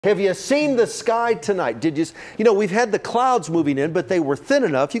Have you seen the sky tonight? We've had the clouds moving in, but they were thin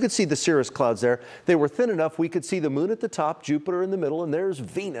enough. You could see the cirrus clouds there. They were thin enough. We could see the moon at the top, Jupiter in the middle, and there's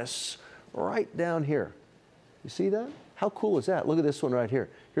Venus right down here. You see that? How cool is that? Look at this one right here.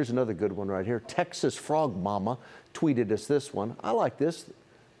 Here's another good one right here. Texas Frog Mama tweeted us this one. I like this.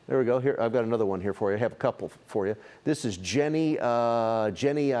 There we go. Here, I've got another one here for you. I have a couple for you. This is Jenny.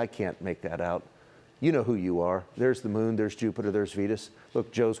 Jenny, I can't make that out. You know who you are. There's the moon, there's Jupiter, there's Venus.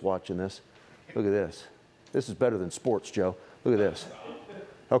 Look, Joe's watching this. Look at this. This is better than sports, Joe. Look at this.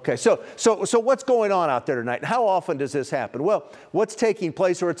 Okay, so what's going on out there tonight? How often does this happen? Well, what's taking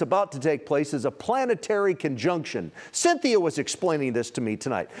place, or it's about to take place, is a planetary conjunction. Cynthia was explaining this to me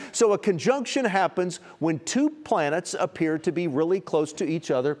tonight. So a conjunction happens when two planets appear to be really close to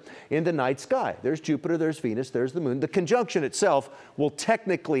each other in the night sky. There's Jupiter, there's Venus, there's the moon. The conjunction itself will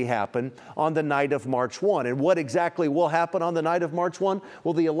technically happen on the night of March 1. And what exactly will happen on the night of March 1?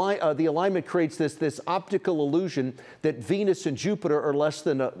 Well, the alignment creates this optical illusion that Venus and Jupiter are less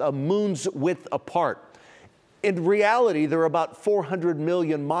than a moon's width apart. In reality, they're about 400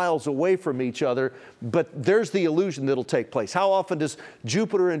 million miles away from each other, but there's the illusion that'll take place. How often does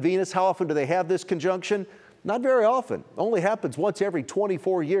Jupiter and Venus, how often do they have this conjunction? Not very often. Only happens once every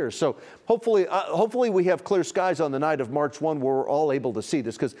 24 years. So hopefully we have clear skies on the night of March 1 where we're all able to see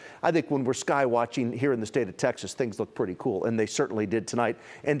this, because I think when we're sky watching here in the state of Texas, things look pretty cool, and they certainly did tonight,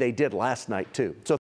 and they did last night too. So